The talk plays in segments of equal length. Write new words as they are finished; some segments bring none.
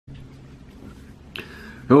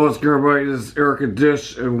Hello, what's good, everybody? This is Eric and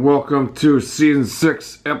Dish, and welcome to Season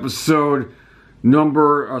 6, Episode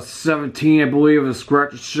number 17, I believe, of the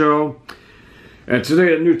Scratcher Show. And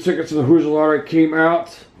today, the new tickets to the Hoosier lottery came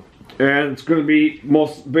out, and it's going to be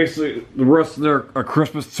basically the rest of their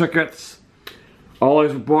Christmas tickets. All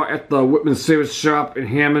these were bought at the Whitman Savings Shop in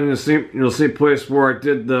Hammond, the same place where I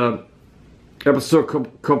did the episode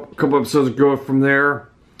couple episodes ago from there.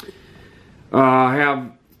 I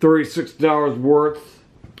have $36 worth.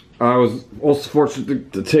 I was also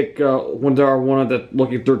fortunate to take $1 one of that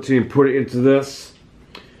Lucky 13 and put it into this.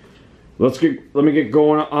 Let me get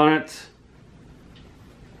going on it.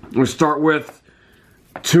 We'll start with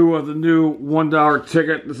two of the new $1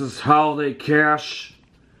 ticket. This is Holiday Cash.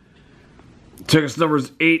 Tickets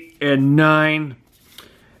numbers 8 and 9.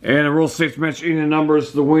 And the rule states mentioning the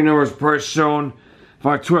numbers, the winning number is price shown.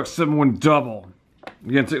 52X7 win double.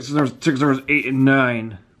 Again, tickets numbers 8 and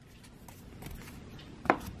 9.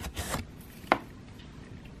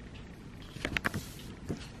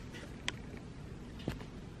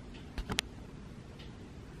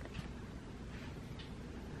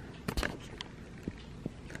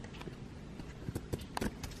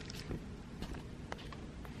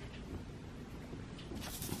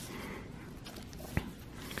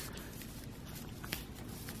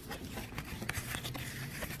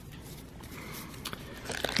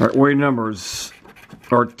 Alright, winning numbers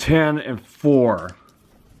are 10 and 4.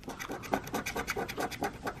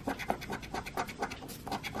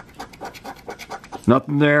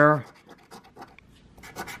 Nothing there.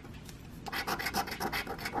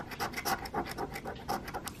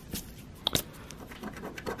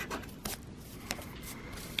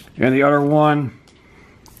 And the other one,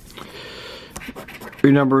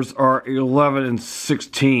 winning numbers are 11 and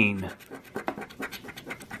 16.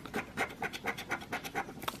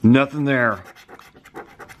 Nothing there.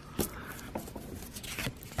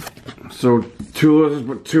 So 2 losers,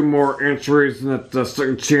 but 2 more entries in that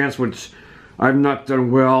second chance, which I've not done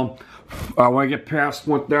well. When I get past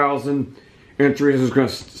 1,000 entries, I'm going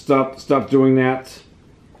to stop doing that.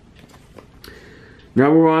 Now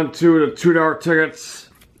move on to the $2 tickets.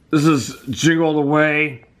 This is Jingle All the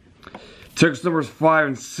Way. Tickets numbers 5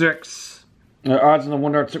 and 6. Odds on the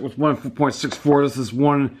 $1 ticket was 1.64. This is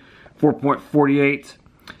 4.48.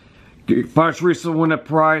 Find Teresa win that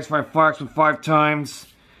prize, find Fox win 5 times,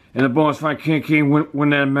 and the bonus find King win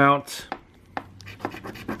that amount.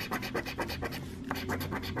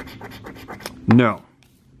 No.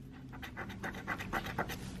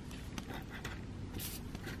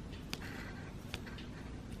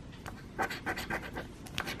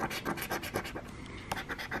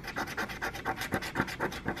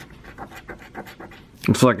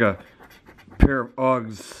 Looks like a pair of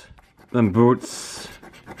Uggs and boots.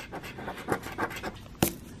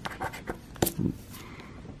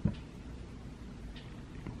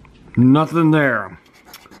 Nothing there.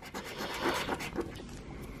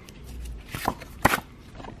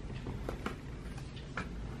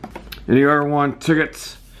 And the other one,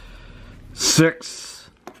 tickets 6.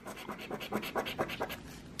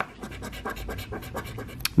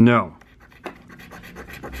 No.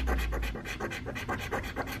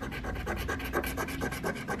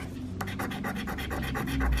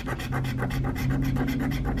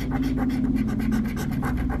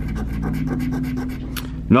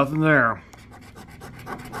 Nothing there.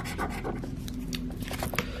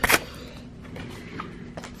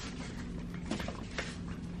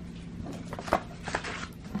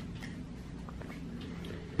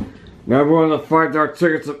 Now we're on the $5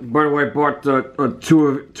 tickets. By the way, I bought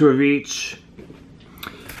two of each.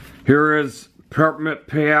 Here is Peppermint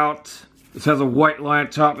Payout. This has a white line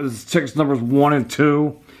at top. This is tickets numbers 1 and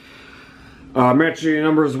 2. Matching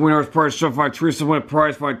numbers, winners, prize, show 5 Teresa win a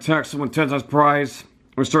prize, 5 text, win 10 times prize.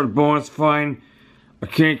 We start a bonus, find a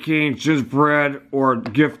candy, gingerbread, or a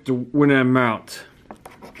gift to win an amount.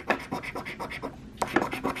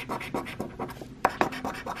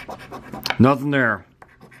 Nothing there.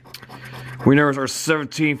 Winners are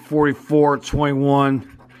 17, 44,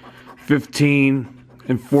 21, 15,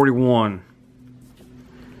 and 41.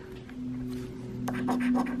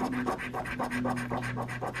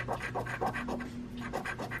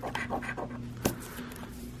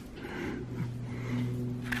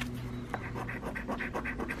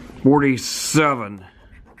 $47,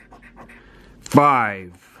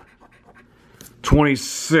 5,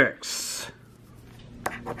 26,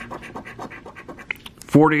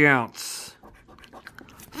 40 ounce,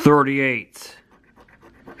 38,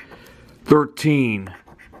 13,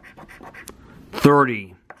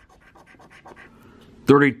 30,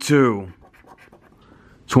 32,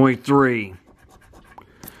 23,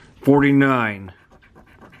 49,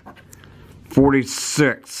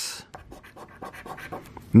 46,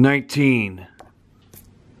 19,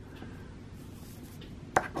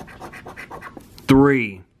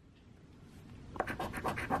 3,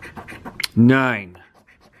 9,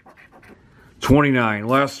 29,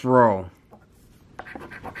 last row,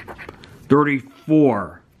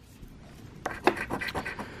 34,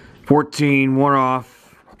 14, one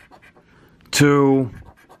off, 2,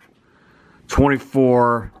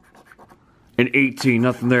 24, and 18,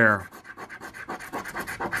 nothing there.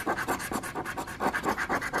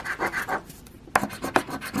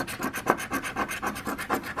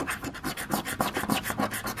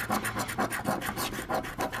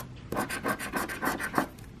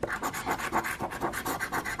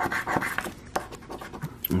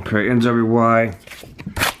 Okay, NWY.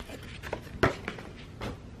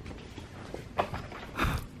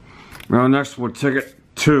 Now next we'll ticket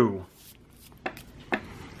 2.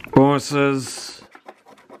 Bonuses.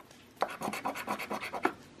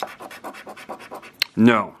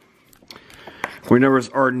 No. Winning numbers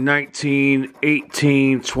are 19,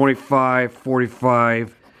 18, 25,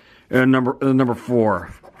 45, and number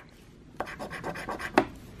 4.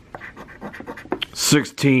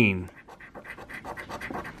 16.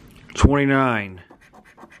 29,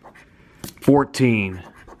 14,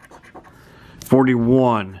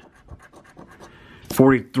 41,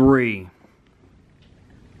 43,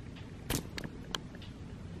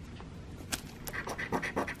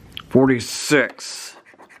 46,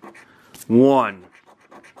 1,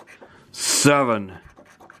 7,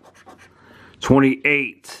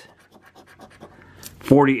 28,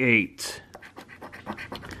 48,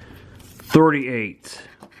 38,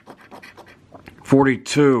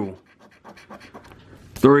 42,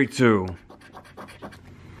 32,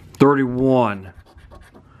 31,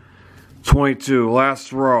 22,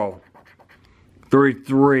 last row,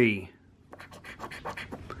 33,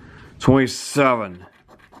 27,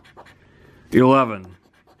 11,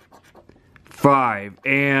 5,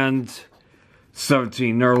 and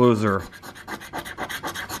 17, no loser.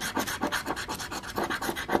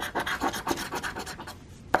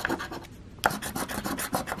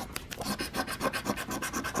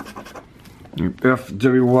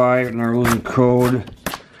 FWY and our losing code.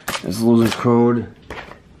 That's the losing code.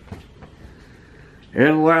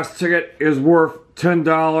 And the last ticket is worth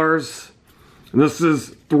 $10. And this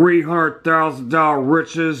is $300,000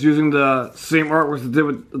 riches using the same artwork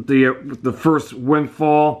that did with the first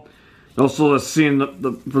windfall. Also the scene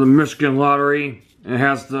for the Michigan lottery. And it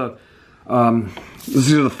has the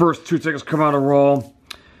these are the first 2 tickets come out of roll.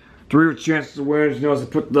 3 chances to win. You notice I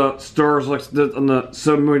put the stars like I did on the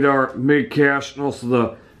 $7 million mega cash and also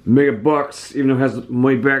the mega bucks, even though it has the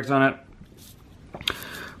money bags on it.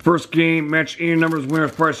 First game, match any numbers,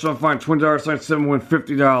 winner's price, so I'm fine $20, sign 7, win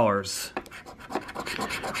 $50.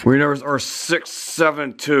 Winning numbers are 6,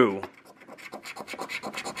 7, 2.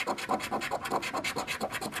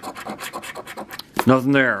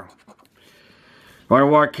 Nothing there. By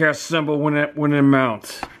wire cash symbol, win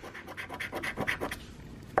amount.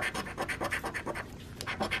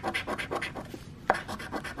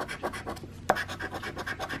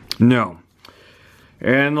 No.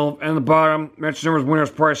 And the bottom, match numbers,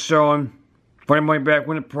 winner's price showing. Find money back,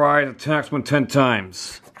 win the prize, the 10x win 10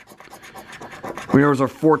 times. Winners are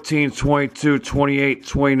 14, 22, 28,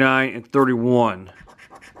 29, and 31.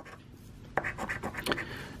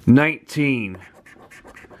 19,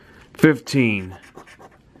 15,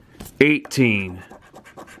 18,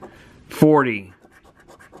 40,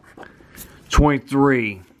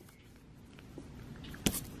 23,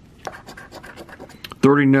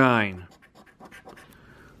 39,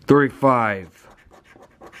 35,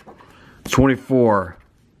 24,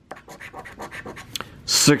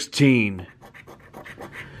 16,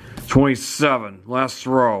 27, last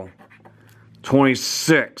row,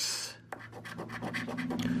 26,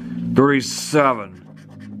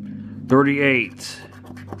 37, 38,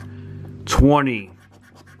 20,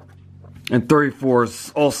 and 34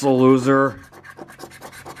 is also a loser.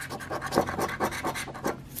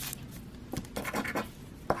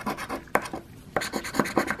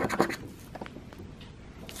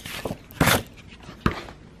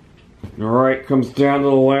 Alright, comes down to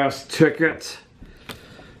the last ticket.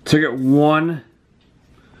 Ticket 1.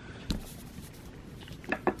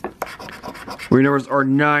 Winning numbers are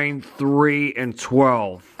 9, 3, and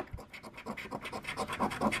 12.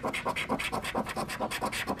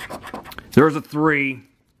 There's a 3.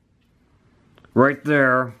 Right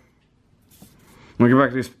there. I'm going to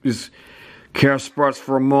get back to these cash spots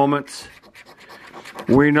for a moment.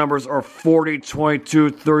 Winning numbers are 40,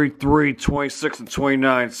 22, 33, 26, and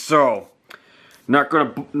 29. So, not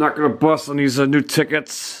gonna bust on these new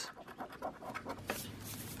tickets.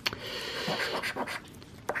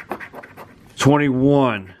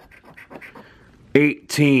 21,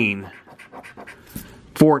 18,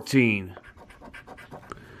 14,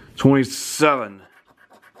 27,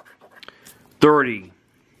 30,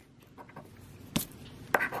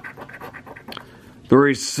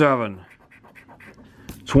 37,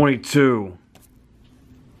 22,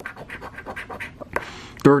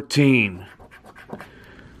 13,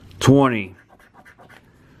 20,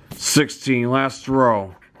 16, last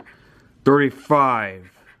row,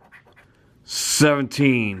 35,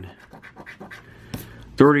 17,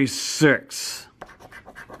 36,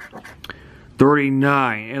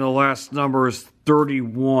 39, and the last number is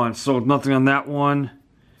 31, so nothing on that one.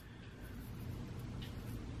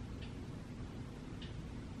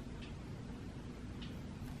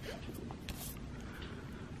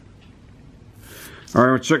 Alright,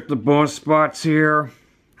 we'll check the bonus spots here.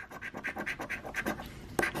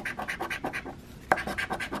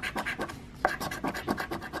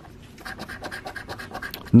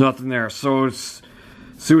 Nothing there. So let's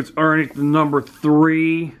see what's underneath the number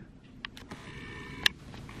 3.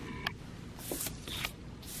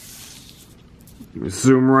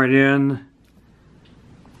 Zoom right in.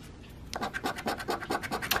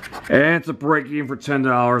 And it's a break even for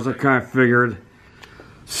 $10. I kind of figured.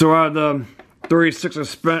 So out of the 36 I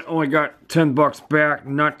spent, only got 10 bucks back.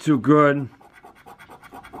 Not too good.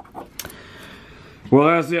 Well,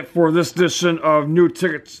 that's it for this edition of New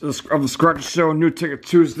Tickets of the Scratch Show, New Ticket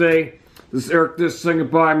Tuesday. This is Eric Dish saying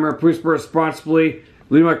goodbye. Remember, please play responsibly.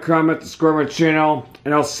 Leave my comment, subscribe my channel,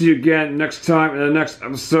 and I'll see you again next time in the next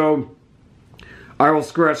episode. I will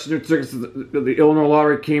scratch new tickets that the Illinois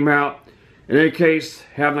Lottery came out. In any case,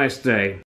 have a nice day.